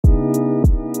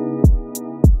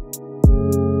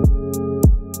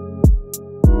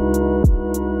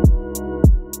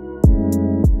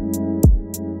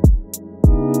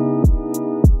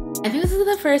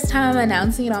first time I'm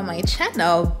announcing it on my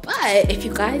channel, but if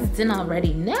you guys didn't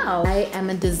already know, I am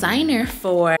a designer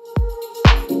for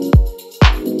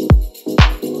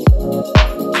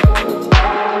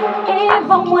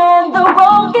even when the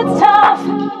road gets tough,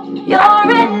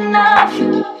 you're enough.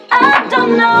 I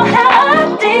don't know how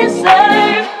I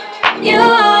deserve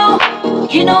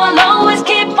you. You know I'll always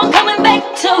keep on coming back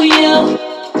to you.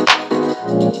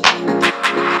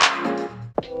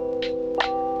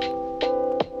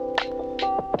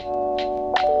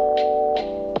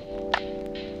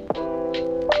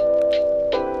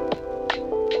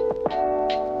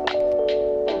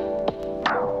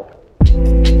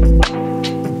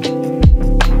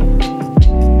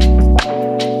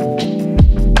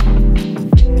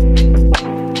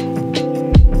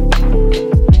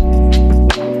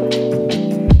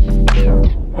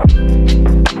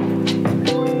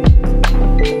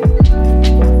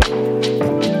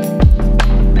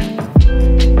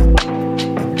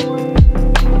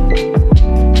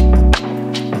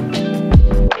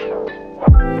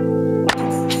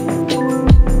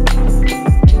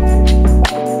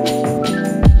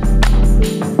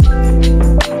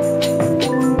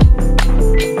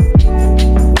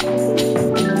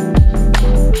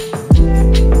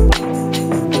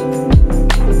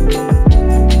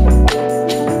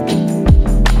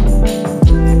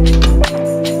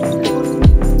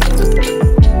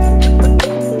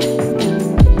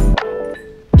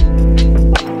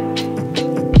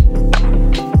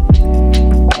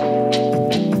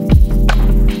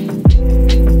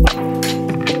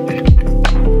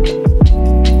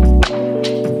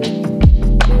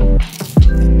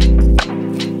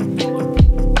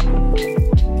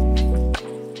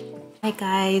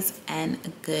 and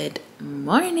good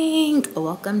morning.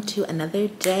 Welcome to another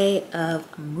day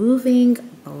of moving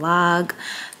vlog,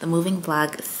 the moving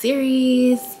vlog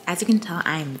series. As you can tell,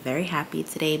 I'm very happy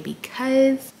today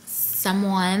because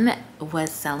someone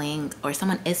is selling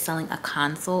a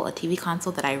console, a TV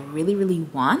console that I really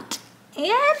want.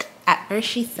 And at first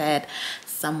she said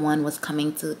someone was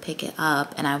coming to pick it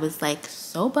up, and I was like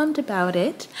so bummed about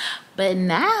it. But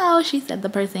now she said the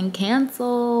person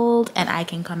canceled and I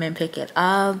can come and pick it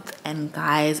up. And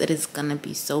guys, it is gonna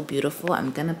be so beautiful.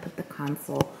 I'm gonna put the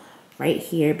console right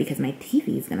here because my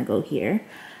TV is gonna go here.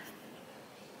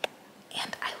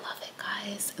 And I love it,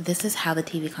 guys. This is how the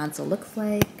TV console looks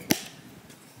like.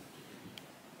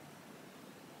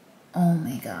 Oh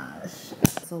my gosh.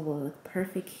 So will look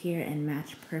perfect here and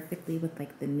match perfectly with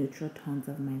like the neutral tones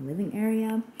of my living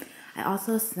area. I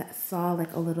also saw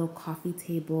like a little coffee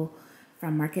table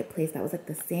from Marketplace that was like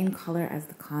the same color as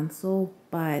the console,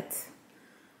 but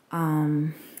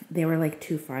they were like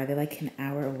too far. They're like an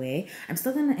hour away. I'm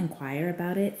still gonna inquire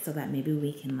about it so that maybe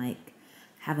we can like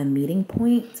have a meeting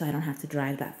point so I don't have to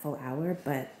drive that full hour.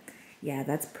 But yeah,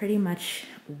 that's pretty much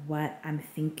what I'm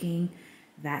thinking.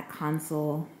 That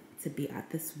console to be at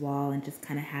this wall and just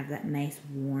kind of have that nice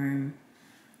warm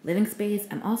living space.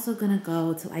 I'm also gonna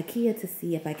go to Ikea to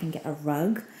see if I can get a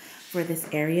rug for this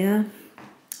area.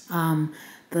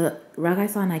 The rug I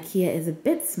saw in Ikea is a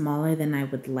bit smaller than I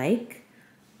would like,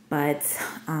 but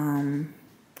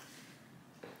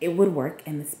it would work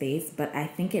in the space, but I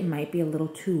think it might be a little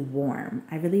too warm.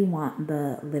 I really want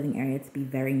the living area to be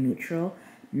very neutral,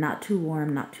 not too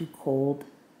warm, not too cold,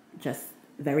 just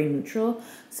very neutral.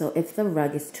 So if the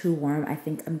rug is too warm, I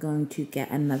think I'm going to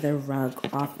get another rug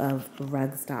off of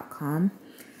rugs.com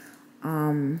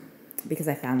because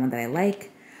I found one that I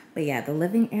like. But yeah, the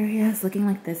living area is looking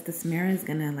like this. This mirror is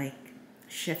gonna like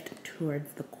shift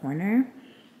towards the corner.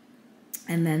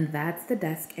 And then that's the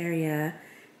desk area.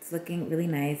 It's looking really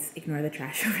nice. Ignore the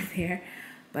trash over there.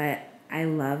 But I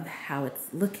love how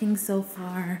it's looking so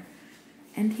far.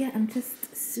 And yeah, I'm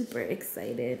just super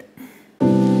excited.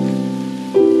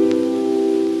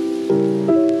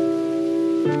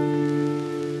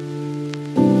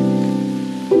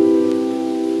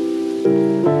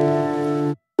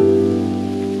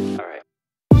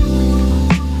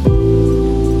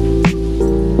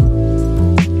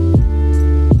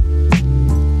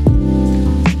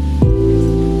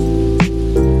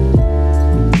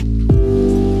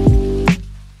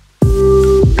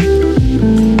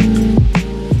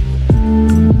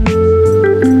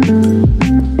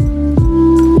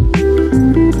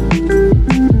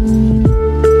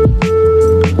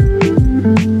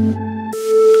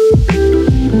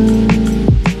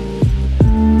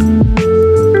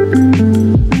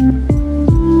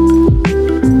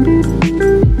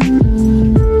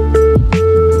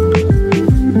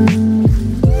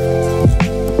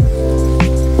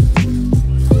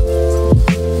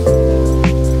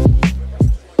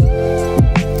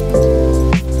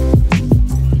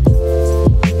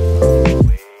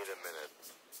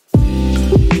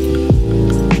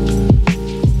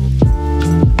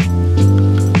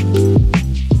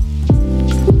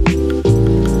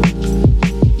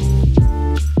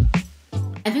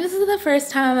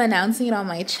 time I'm announcing it on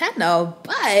my channel,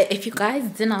 but if you guys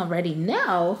didn't already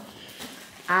know,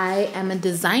 I am a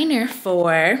designer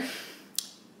for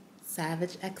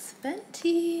Savage X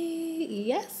Fenty.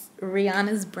 Yes,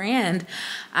 Rihanna's brand.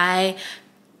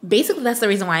 Basically, that's the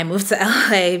reason why I moved to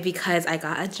LA, because I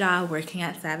got a job working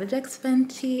at Savage X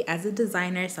Fenty as a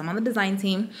designer. So I'm on the design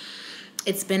team.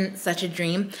 It's been such a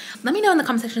dream. Let me know in the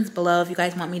comment sections below if you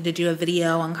guys want me to do a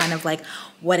video on kind of like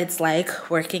what it's like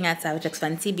working at Savage X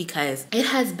Fenty, because it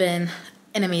has been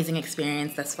an amazing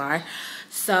experience thus far.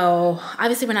 So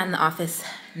obviously we're not in the office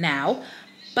now,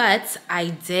 but I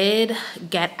did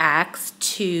get asked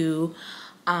to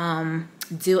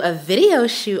do a video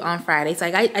shoot on Friday. So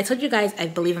I told you guys, I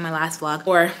believe in my last vlog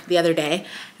or the other day,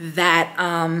 that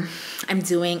I'm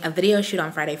doing a video shoot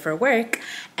on Friday for work,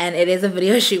 and it is a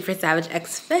video shoot for Savage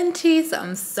X Fenty. So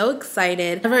I'm so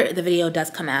excited. Whenever the video does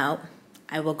come out,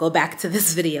 I will go back to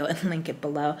this video and link it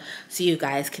below so you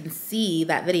guys can see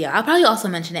that video. I'll probably also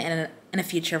mention it in a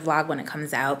future vlog when it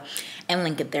comes out and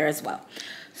link it there as well.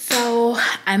 So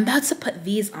I'm about to put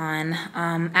these on.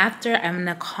 After, I'm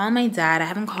gonna call my dad. I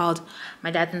haven't called my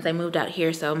dad since I moved out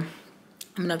here, so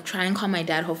I'm gonna try and call my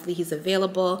dad. Hopefully he's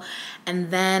available.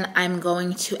 And then I'm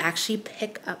going to actually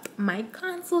pick up my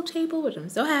console table, which I'm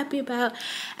so happy about.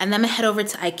 And then I'm gonna head over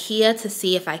to Ikea to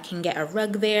see if I can get a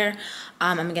rug there.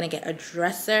 I'm gonna get a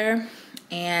dresser,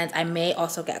 and I may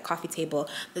also get a coffee table.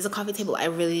 There's a coffee table I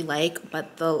really like,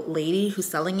 but the lady who's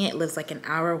selling it lives like an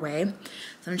hour away.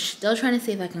 So I'm still trying to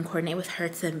see if I can coordinate with her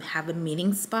to have a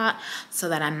meeting spot so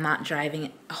that I'm not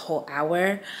driving a whole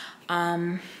hour.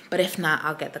 But if not,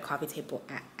 I'll get the coffee table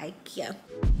at Ikea.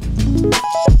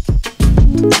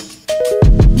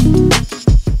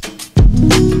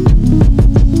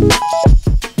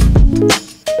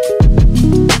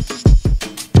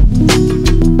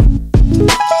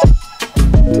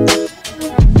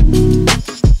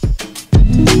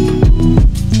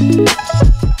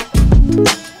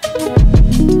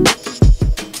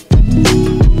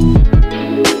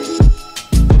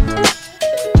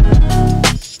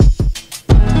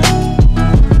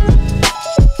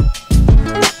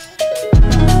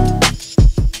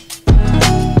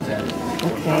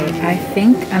 I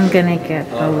think I'm gonna get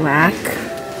the black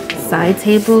side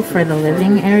table for the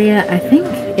living area. I think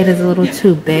it is a little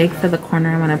too big for the corner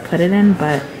I want to put it in,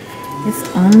 but it's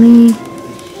only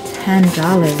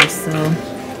 $10, so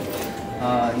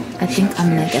I think I'm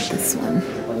gonna get this one.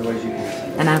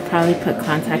 And I'll probably put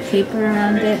contact paper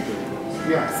around it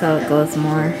so it goes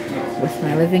more with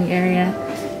my living area,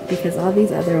 because all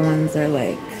these other ones are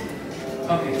like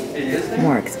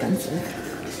more expensive.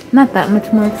 Not that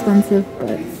much more expensive,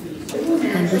 but.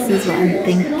 And this is what I'm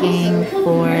thinking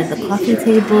for the coffee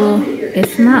table.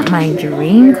 It's not my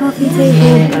dream coffee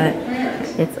table, but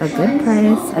it's a good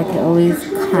price. I could always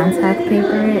contact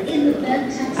paper it.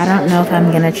 I don't know if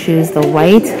I'm gonna choose the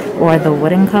white or the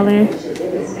wooden color.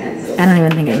 I don't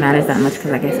even think it matters that much,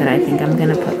 because like I said, I think I'm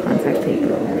gonna put contact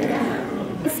paper over it.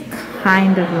 It's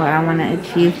kind of what I want to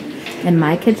achieve in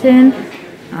my kitchen.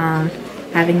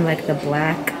 Having like the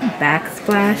black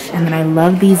backsplash, and then I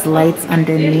love these lights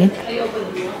underneath.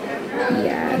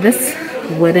 Yeah, this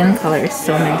wooden color is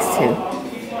so nice too.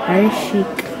 Very chic.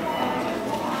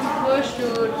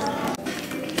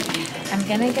 I'm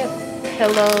gonna get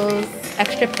pillows,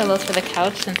 extra pillows for the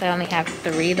couch, since I only have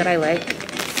 3 that I like.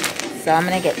 So I'm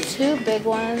gonna get 2 big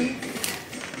ones.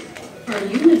 Are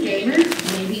you a gamer?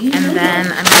 Maybe you and then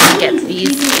I'm gonna get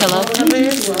these pillow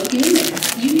covers.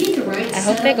 I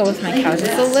hope they go with my couch.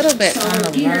 It's a little bit on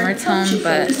the warmer tone,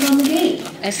 but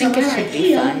I think it should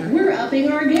be fine. We're upping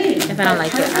our game. If I don't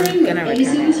like it, I'm gonna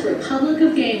return it. Republic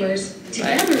of Gamers.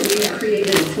 Together we have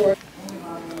created for.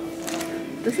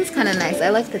 This is kind of nice. I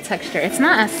like the texture. It's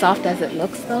not as soft as it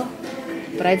looks though,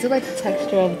 but I do like the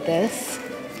texture of this.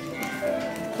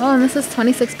 Oh, and this is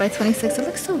 26 by 26. It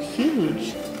looks so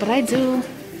huge, but I do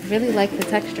really like the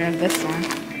texture of this one.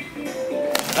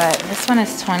 But this one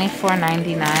is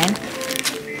 $24.99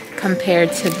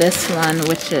 compared to this one,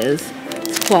 which is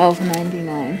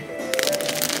 $12.99.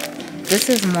 This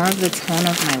is more of the tone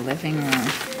of my living room.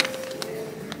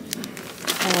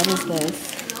 Oh, what is this?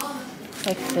 It's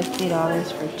like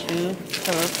 $50 for 2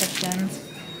 pillow cushions.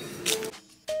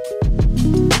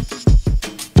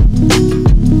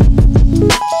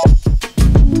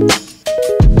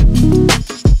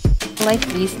 I like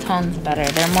these tones better.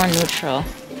 They're more neutral.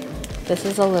 This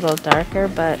is a little darker,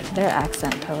 but they're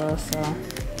accent pillows, so I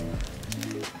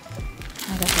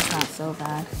guess it's not so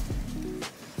bad.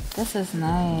 This is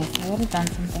nice. I would have done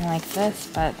something like this,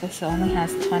 but this only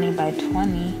has 20 by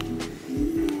 20.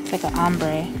 It's like an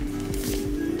ombre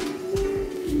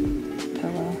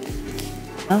pillow.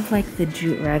 I love like the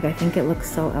jute rug. I think it looks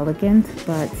so elegant,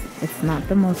 but it's not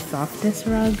the most softest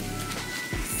rug.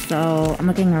 So I'm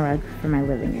looking a rug for my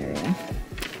living area.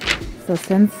 So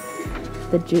since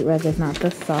the jute rug is not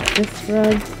the softest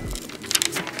rug,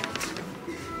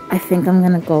 I think I'm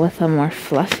gonna go with a more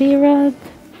fluffy rug.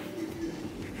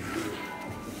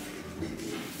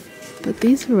 But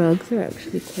these rugs are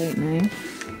actually quite nice.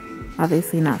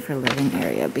 Obviously not for living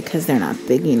area because they're not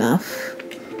big enough.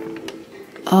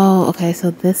 Oh, okay,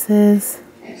 so this is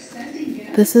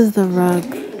the rug.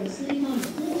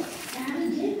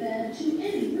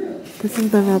 This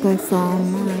is the rug I saw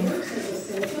online.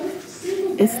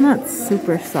 It's not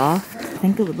super soft. I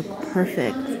think it would look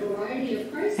perfect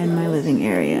in my living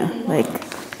area. Like,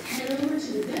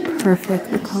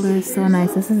 perfect. The color is so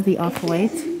nice. This is the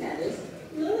off-white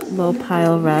low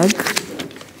pile rug.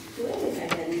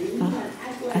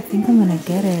 I think I'm gonna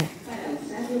get it.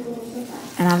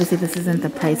 And obviously this isn't the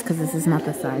price because this is not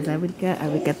the size I would get. I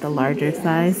would get the larger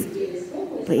size.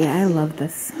 But yeah, I love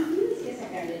this.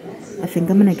 I think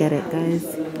I'm gonna get it, guys.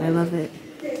 I love it.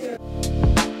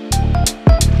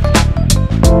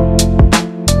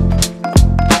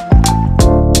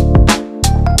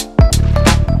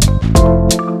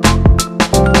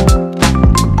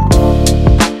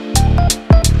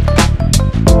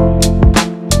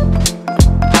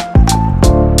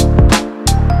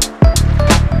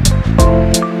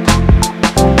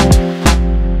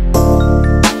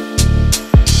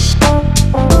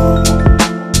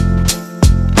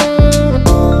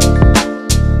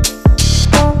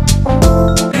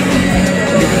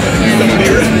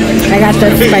 The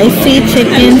spicy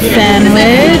chicken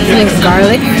sandwich with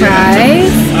garlic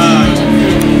fries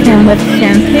and with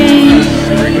champagne.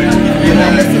 And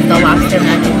then this is the lobster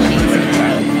mac and cheese.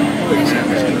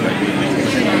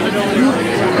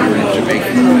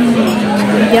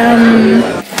 Yum!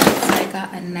 So I got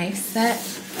a knife set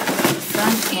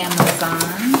from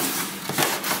Amazon.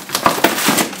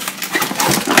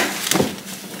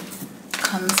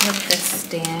 Comes with this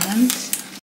stand.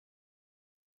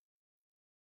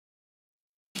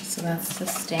 So that's the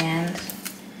stand,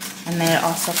 and then it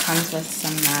also comes with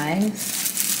some knives.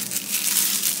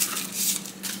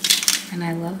 And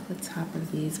I love the top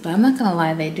of these, but I'm not gonna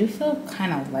lie, they do feel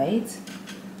kind of light.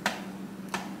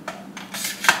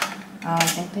 Oh, I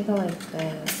think they go like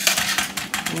this.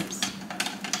 Oops.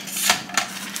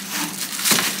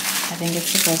 I think it's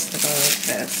supposed to go like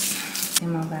this.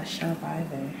 Seem all that sharp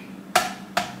either.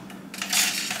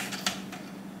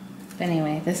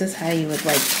 Anyway, this is how you would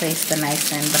like place the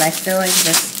knife in, but I feel like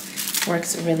this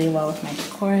works really well with my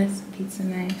decor pizza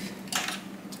knife.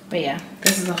 But yeah,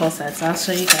 this is the whole set, so I'll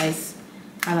show you guys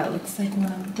how that looks like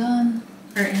when I'm done.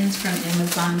 Curtains from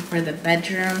Amazon for the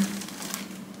bedroom.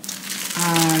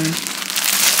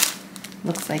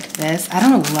 Looks like this. I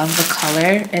don't love the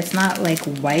color. It's not like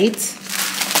white.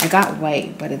 I got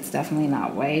white, but it's definitely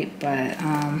not white. But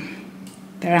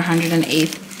they're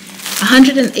 108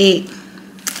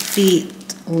 feet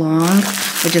long,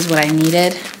 which is what I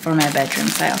needed for my bedroom,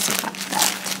 so I also got that.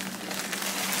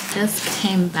 Just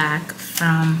came back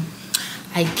from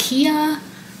Ikea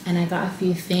and I got a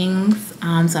few things, so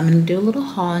I'm gonna do a little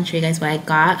haul and show you guys what I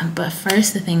got. But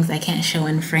first, the things I can't show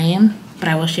in frame, but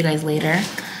I will show you guys later.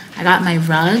 I got my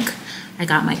rug, I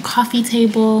got my coffee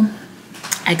table,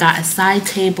 I got a side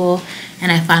table,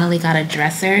 and I finally got a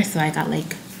dresser. So I got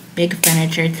like big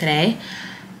furniture today.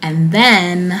 And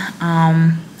then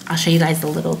I'll show you guys the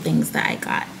little things that I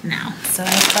got now. So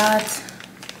I got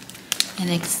an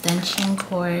extension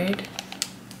cord.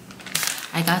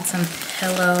 I got some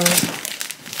pillow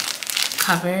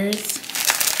covers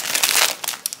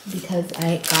because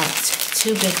I got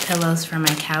 2 big pillows for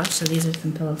my couch. So these are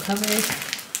some pillow covers.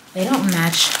 They don't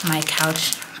match my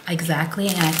couch exactly,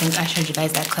 and I think I showed you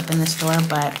guys that clip in the store,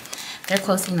 but they're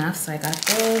close enough, so I got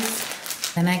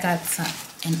those. Then I got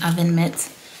an oven mitt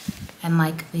and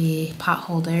like the pot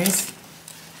holders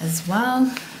as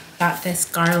well. Got this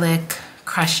garlic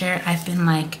crusher. I've been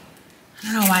like,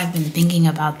 I don't know why I've been thinking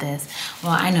about this.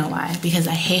 Well, I know why, because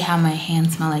I hate how my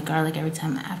hands smell like garlic every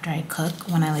time after I cook,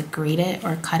 when I like grate it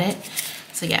or cut it.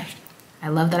 So yeah, I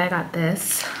love that I got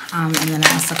this. And then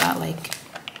I also got like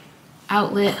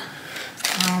outlet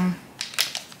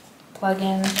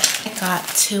plug-in. I got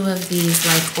 2 of these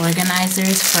like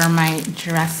organizers for my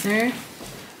dresser,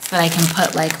 so that I can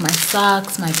put like my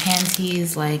socks, my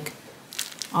panties, like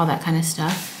all that kind of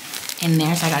stuff in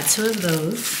there. So I got 2 of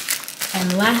those.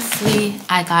 And lastly,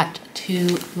 I got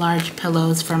 2 large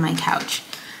pillows for my couch.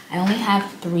 I only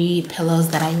have 3 pillows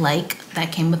that I like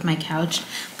that came with my couch.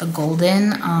 The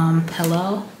golden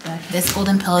pillow, this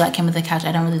golden pillow that came with the couch,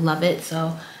 I don't really love it,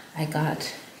 so I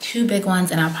got 2 big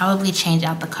ones, and I'll probably change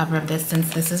out the cover of this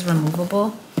since this is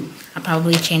removable. I'll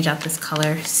probably change out this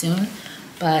color soon,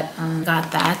 but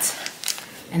got that.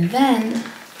 And then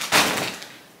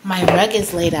my rug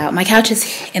is laid out. My couch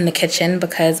is in the kitchen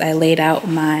because I laid out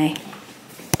my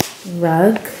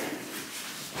rug.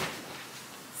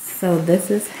 So this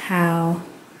is how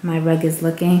my rug is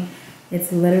looking.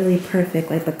 It's literally perfect.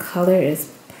 Like, the color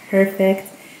is perfect.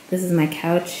 This is my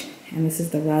couch and this is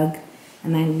the rug,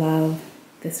 and I love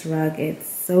this rug. It's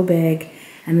so big.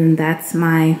 And then that's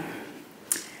my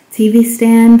TV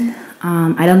stand.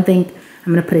 I don't think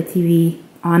I'm gonna put a TV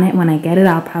on it when I get it.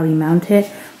 I'll probably mount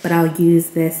it, but I'll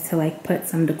use this to like put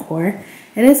some decor.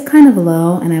 It is kind of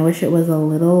low and I wish it was a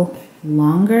little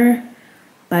longer,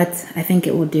 but I think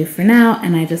it will do for now.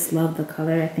 And I just love the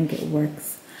color. I think it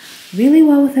works really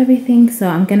well with everything. So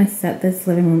I'm gonna set this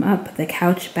living room up, put the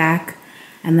couch back,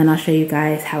 and then I'll show you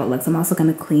guys how it looks. I'm also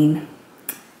gonna clean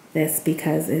this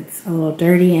because it's a little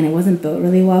dirty and it wasn't built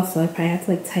really well, so I probably have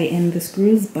to like tighten the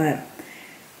screws. But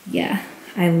yeah,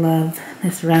 I love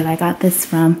this rug. I got this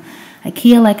from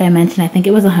Ikea, like I mentioned. I think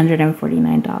it was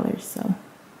 $149, so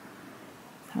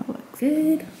that's how it looks.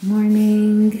 Good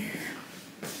morning.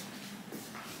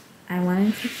 I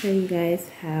wanted to show you guys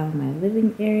how my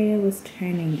living area was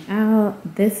turning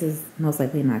out. This is most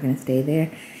likely not going to stay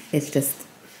there. It's just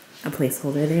a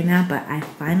placeholder there now, but I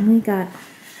finally got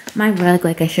my rug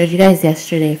like I showed you guys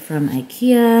yesterday from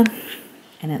Ikea,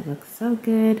 and it looks so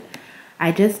good.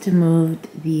 I just moved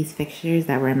these fixtures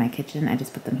that were in my kitchen. I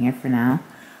just put them here for now.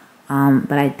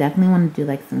 But I definitely want to do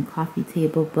like some coffee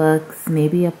table books,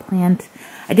 maybe a plant.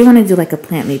 I do want to do like a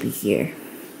plant maybe here.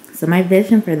 So my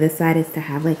vision for this side is to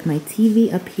have like my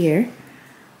TV up here,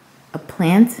 a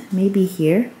plant maybe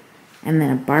here, and then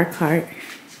a bar cart,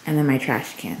 and then my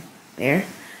trash can there.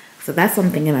 So that's what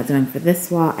I'm thinking about doing for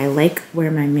this wall. I like where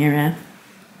my mirror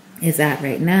is at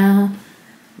right now.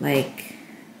 Like,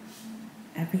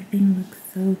 everything looks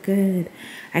so good.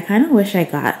 I kind of wish I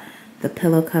got the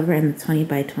pillow cover in the 20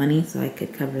 by 20 so I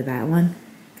could cover that one,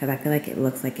 because I feel like it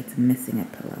looks like it's missing a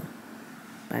pillow.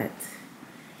 But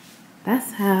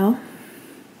that's how,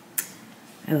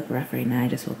 I look rough right now, I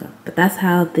just woke up. But that's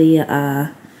how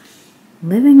the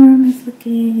living room is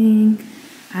looking.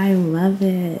 I love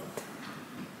it.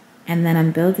 And then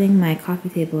I'm building my coffee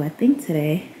table, I think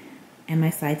today, and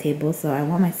my side table. So I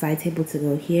want my side table to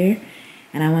go here,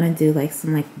 and I want to do like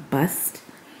some like bust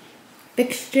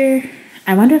fixture.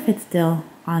 I wonder if it's still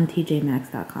on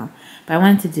tjmax.com, but I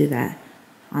wanted to do that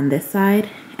on this side,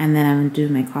 and then I'm gonna do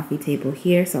my coffee table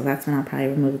here. So that's when I'll probably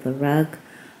remove the rug.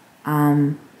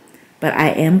 But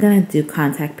I am gonna do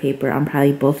contact paper on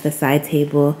probably both the side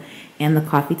table and the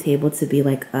coffee table to be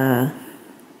like a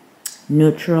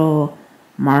neutral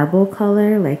marble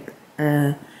color, like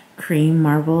a cream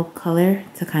marble color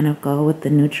to kind of go with the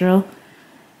neutral.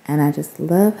 And I just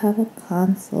love how the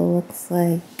console looks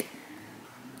like.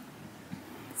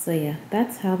 So yeah,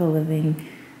 that's how the living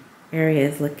area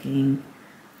is looking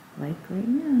like right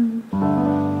now.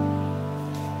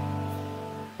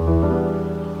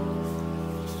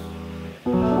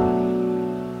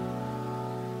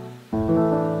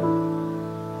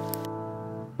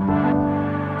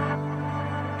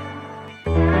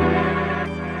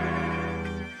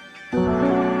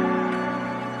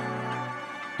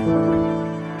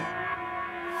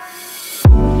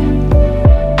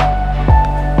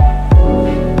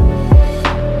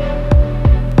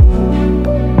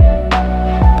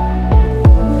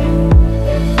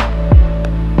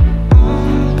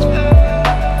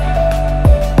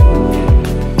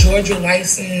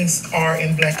 License are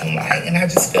in black and white, and I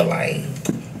just feel like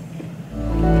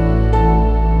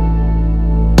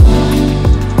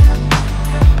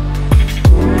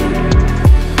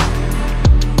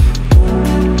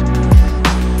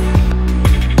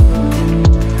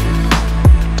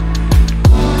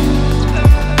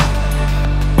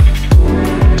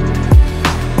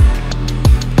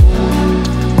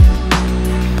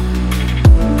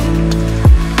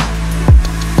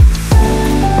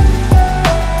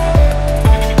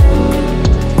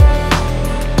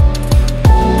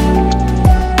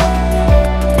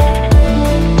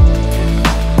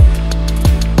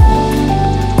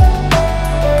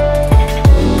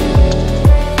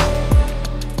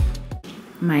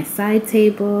my side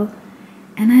table,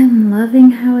 and I'm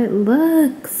loving how it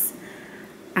looks.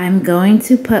 I'm going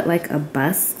to put like a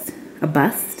bust. I'm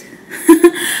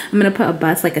gonna put a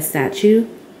bust, like a statue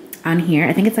on here.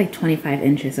 I think it's like 25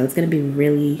 inches, so it's gonna be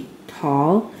really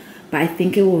tall, but I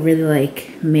think it will really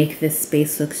like make this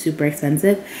space look super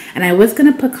expensive. And I was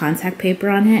gonna put contact paper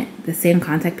on it, the same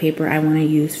contact paper I want to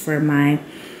use for my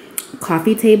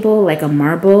coffee table, like a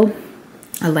marble.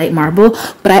 a light marble,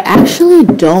 but I actually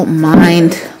don't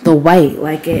mind the white.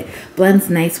 Like, it blends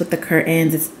nice with the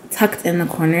curtains. It's tucked in the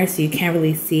corner so you can't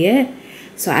really see it.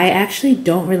 So I actually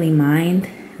don't really mind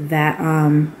that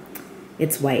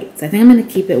it's white. So I think I'm gonna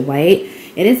keep it white.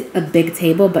 It is a big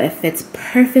table, but it fits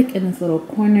perfect in this little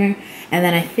corner. And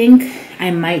then I think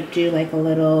I might do like a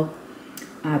little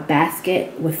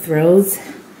basket with throws.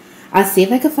 I'll see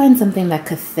if I could find something that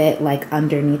could fit like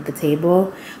underneath the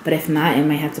table, but if not, it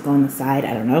might have to go on the side.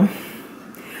 I don't know.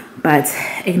 But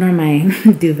ignore my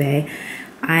duvet.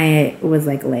 I was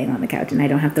like laying on the couch and I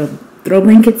don't have to throw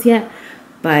blankets yet,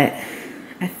 but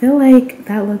I feel like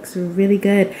that looks really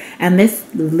good. And this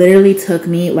literally took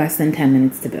me less than 10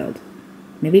 minutes to build,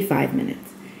 maybe 5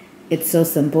 minutes. It's so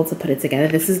simple to put it together.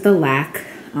 This is the lac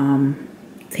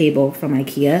table from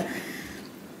Ikea.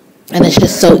 And it's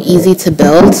just so easy to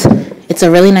build. It's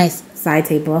a really nice side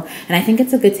table. And I think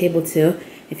it's a good table too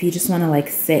if you just want to like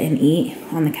sit and eat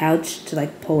on the couch to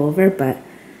like pull over. But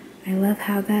I love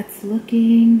how that's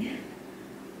looking.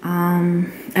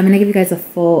 I'm going to give you guys a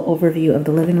full overview of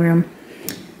the living room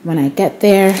when I get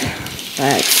there.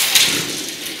 But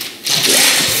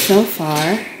yeah, so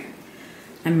far,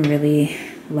 I'm really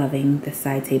loving the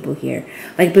side table here.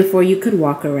 Like before you could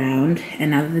walk around,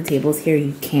 and now that the table's here,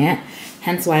 you can't.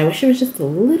 Hence why I wish it was just a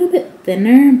little bit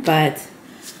thinner, but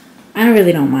I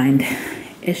really don't mind.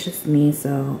 It's just me,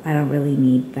 so I don't really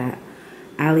need that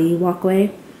alley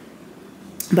walkway.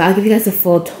 But I'll give you guys a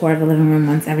full tour of the living room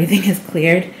once everything is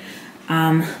cleared.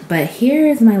 But here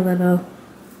is my little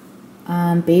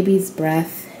baby's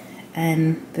breath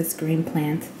and this green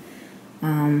plant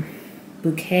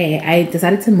bouquet. I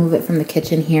decided to move it from the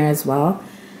kitchen here as well,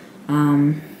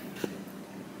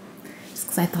 just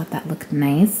because I thought that looked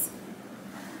nice.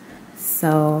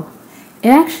 So it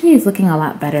actually is looking a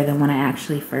lot better than when I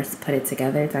actually first put it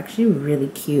together. It's actually really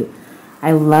cute.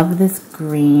 I love this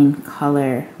green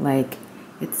color. Like,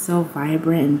 it's so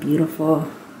vibrant and beautiful.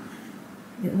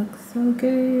 It looks so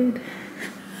good.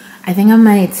 I think I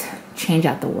might change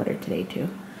out the water today too.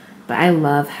 But I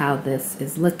love how this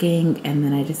is looking. And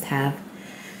then I just have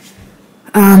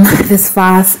this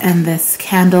vase and this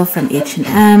candle from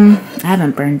H&M. I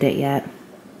haven't burned it yet.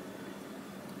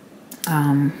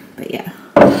 But yeah,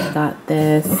 got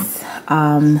this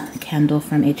candle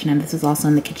from H&M. This was also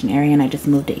in the kitchen area and I just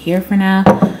moved it here for now.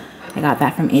 I got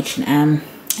that from H&M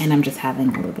and I'm just having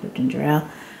a little bit of ginger ale.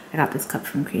 I got this cup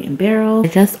from Crate & Barrel. I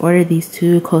just ordered these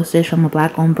 2 coasters from a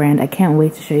black owned brand. I can't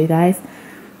wait to show you guys.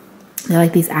 They're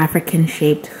like these African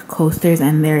shaped coasters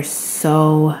and they're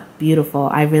so beautiful.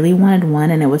 I really wanted one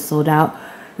and it was sold out.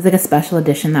 It was like a special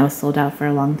edition that was sold out for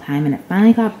a long time and it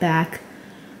finally got back.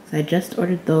 So I just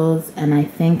ordered those and I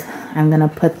think I'm gonna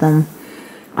put them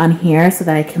on here so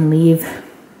that I can leave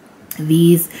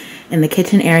these in the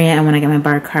kitchen area, and when I get my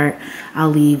bar cart, I'll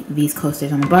leave these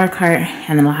coasters on the bar cart,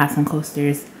 and then I'll have some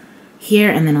coasters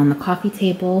here and then on the coffee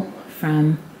table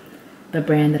from the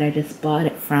brand that I just bought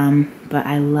it from. But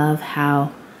I love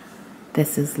how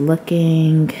this is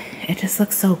looking. It just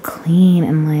looks so clean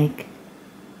and like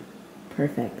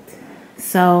perfect.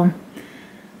 So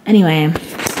anyway,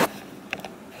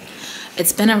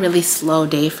 it's been a really slow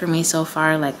day for me so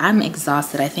far. Like, I'm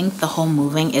exhausted. I think the whole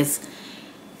moving is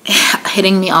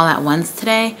hitting me all at once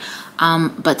today.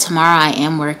 But tomorrow I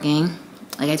am working.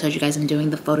 Like I told you guys, I'm doing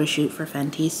the photo shoot for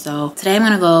Fenty. So today I'm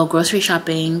gonna go grocery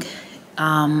shopping.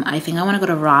 I think I want to go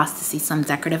to Ross to see some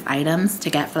decorative items to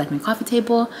get for like my coffee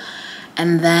table,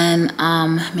 and then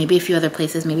maybe a few other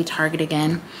places, maybe Target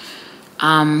again.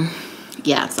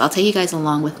 Yeah, so I'll take you guys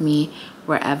along with me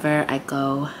wherever I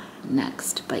go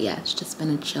next. But yeah, it's just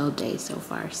been a chill day so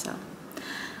far, so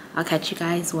I'll catch you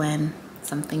guys when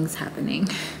something's happening.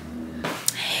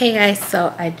 Hey guys,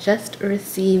 so I just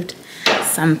received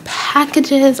some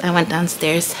packages. I went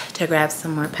downstairs to grab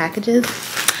some more packages,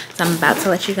 so I'm about to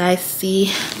let you guys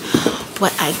see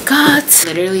what I got.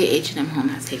 Literally, H&M Home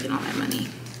has taken all my money.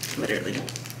 Literally.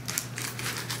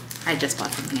 I just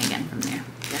bought something again from there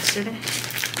yesterday.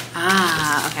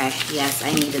 Ah, okay. Yes,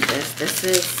 I needed this. This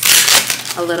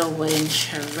is a little wooden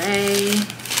tray.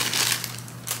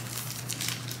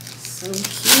 So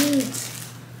cute.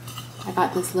 I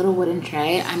got this little wooden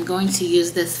tray. I'm going to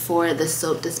use this for the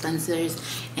soap dispensers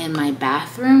in my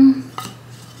bathroom.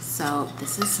 So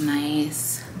this is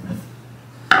nice.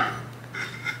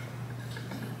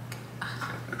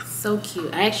 So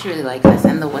cute. I actually really like this,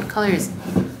 and the wood color is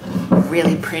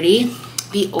really pretty.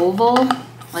 The oval,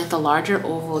 like the larger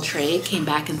oval tray, came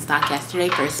back in stock yesterday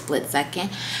for a split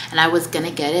second, and I was gonna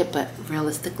get it, but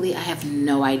realistically I have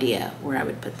no idea where I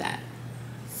would put that.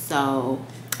 So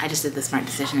I just did the smart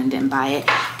decision and didn't buy it.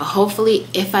 But hopefully,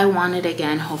 if I want it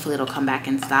again, hopefully it'll come back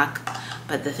in stock.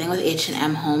 But the thing with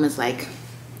H&M Home is like,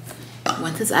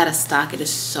 once it's out of stock, it is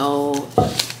so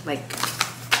like,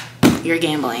 you're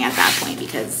gambling at that point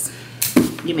because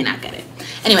you may not get it.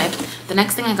 Anyway, the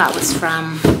next thing I got was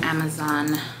from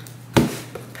Amazon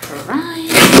Prime.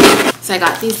 So I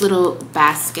got these little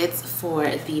baskets for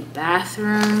the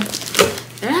bathroom.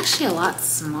 They're actually a lot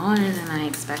smaller than I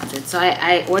expected. So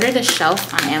I ordered a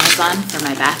shelf on Amazon for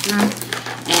my bathroom,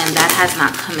 and that has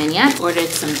not come in yet. Ordered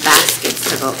some baskets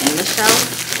to go in the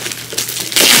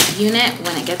shelf unit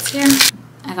when it gets here.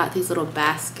 I got these little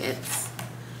baskets.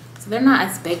 So they're not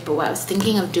as big, but what I was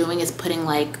thinking of doing is putting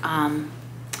like,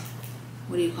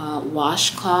 what do you call it,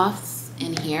 washcloths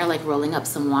in here, like rolling up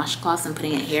some washcloths and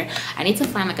putting it here. I need to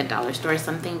find like a dollar store or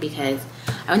something because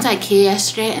I went to Ikea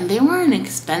yesterday and they weren't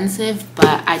expensive,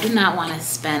 but I do not want to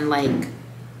spend like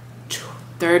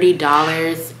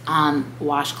 $30 on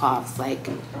washcloths. Like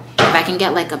if I can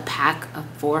get like a pack of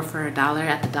 4 for $1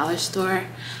 at the dollar store,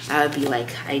 that would be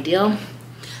like ideal.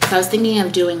 So I was thinking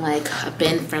of doing like a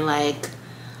bin for like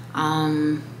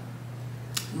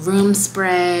room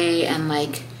spray and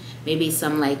like maybe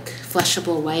some like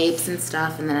flushable wipes and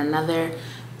stuff, and then another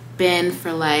bin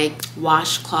for like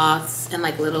washcloths and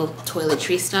like little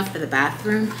toiletry stuff for the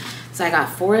bathroom. So I got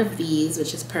 4 of these,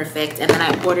 which is perfect. And then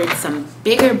I ordered some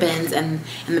bigger bins, and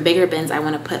in the bigger bins I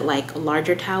want to put like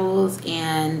larger towels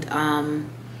and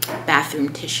bathroom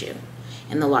tissue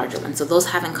in the larger one. So those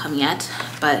haven't come yet,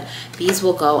 but these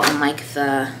will go on like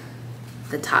the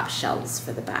top shelves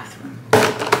for the bathroom.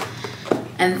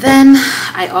 And then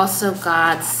I also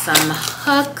got some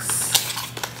hooks.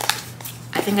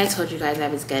 I think I told you guys I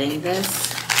was getting this.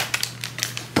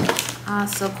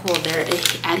 So cool. They're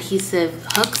adhesive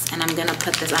hooks, and I'm gonna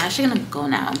put this, I'm actually gonna go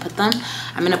now and put them.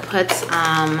 I'm gonna put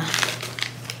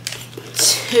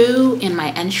 2 in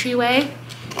my entryway,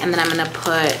 and then I'm gonna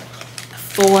put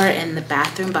 4 in the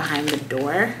bathroom behind the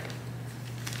door.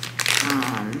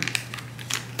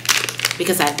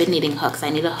 Because I've been needing hooks. I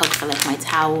need a hook for like my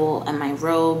towel and my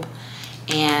robe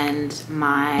and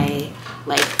my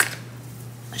like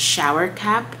shower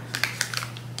cap.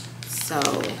 So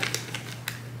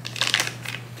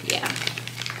yeah,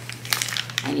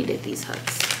 I needed these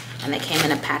hooks, and they came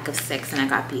in a pack of 6, and I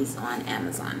got these on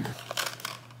Amazon.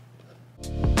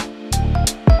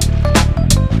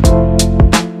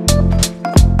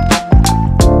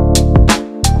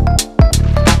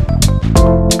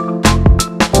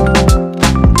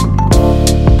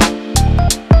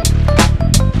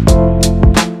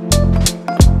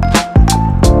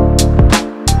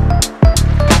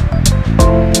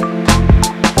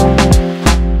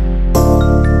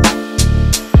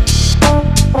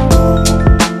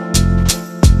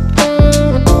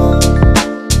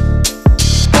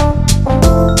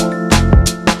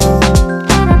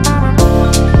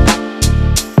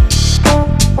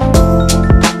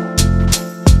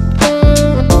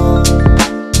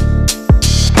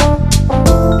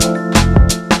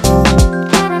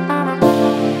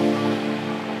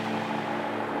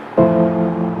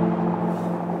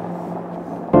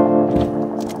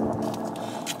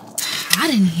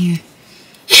 In here.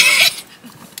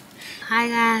 Hi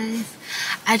guys,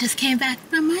 I just came back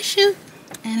from my shoot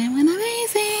and it went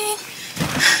amazing.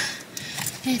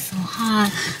 It's so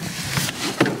hot.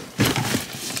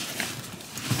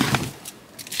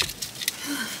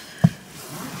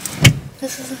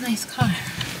 This is a nice car.